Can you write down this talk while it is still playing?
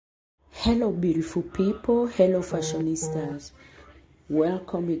Hello beautiful people, hello fashionistas.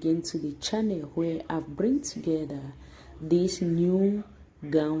 Welcome again to the channel where I've bring together these new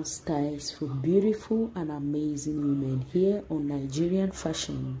gown styles for beautiful and amazing women here on Nigerian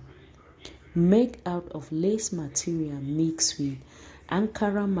fashion. Made out of lace material mixed with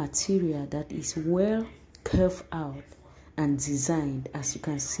Ankara material that is well curved out and designed as you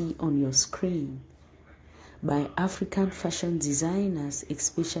can see on your screen by African fashion designers,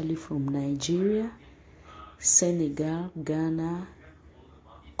 especially from Nigeria, Senegal, Ghana,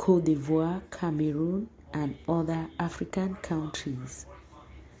 Cote d'Ivoire, Cameroon, and other African countries.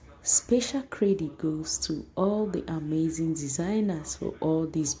 Special credit goes to all the amazing designers for all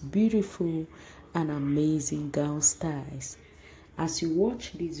these beautiful and amazing gown styles. As you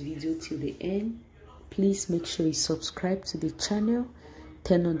watch this video till the end, please make sure you subscribe to the channel,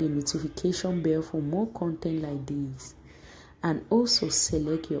 turn on the notification bell for more content like this, and also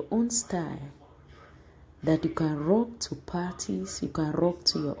select your own style that you can rock to parties, you can rock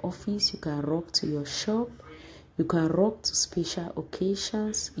to your office, you can rock to your shop, you can rock to special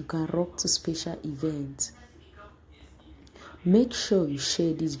occasions, you can rock to special events. Make sure you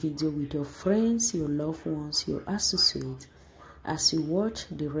share this video with your friends, your loved ones, your associates as you watch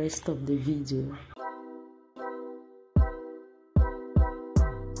the rest of the video.